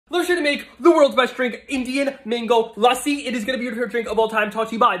Let's try to make the world's best drink, Indian Mango Lassi. It is going to be your favorite drink of all time, taught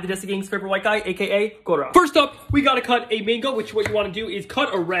to you by the Desi Gang's favorite white guy, aka Gora. First up, we gotta cut a mango, which what you want to do is cut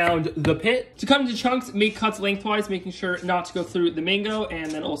around the pit. To cut into chunks, make cuts lengthwise, making sure not to go through the mango, and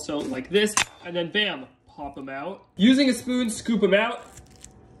then also like this, and then bam, pop them out. Using a spoon, scoop them out.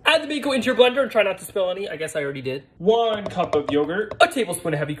 Add the mango into your blender and try not to spill any. I guess I already did. 1 cup of yogurt, a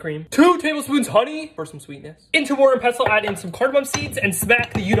tablespoon of heavy cream, 2 tablespoons honey for some sweetness. Into mortar and pestle, add in some cardamom seeds and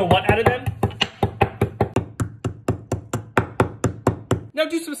smack the you-know-what out of them. Now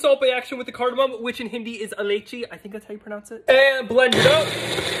do some salt by action with the cardamom, which in Hindi is elaichi. I think that's how you pronounce it. And blend it up.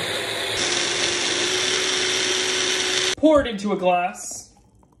 Pour it into a glass.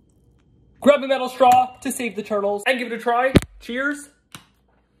 Grab a metal straw to save the turtles and give it a try. Cheers.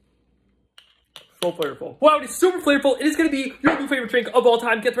 So flavorful. Wow, it is super flavorful. It is going to be your new favorite drink of all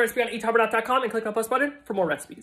time. Get the recipe on eitanbernath.com and click that plus button for more recipes.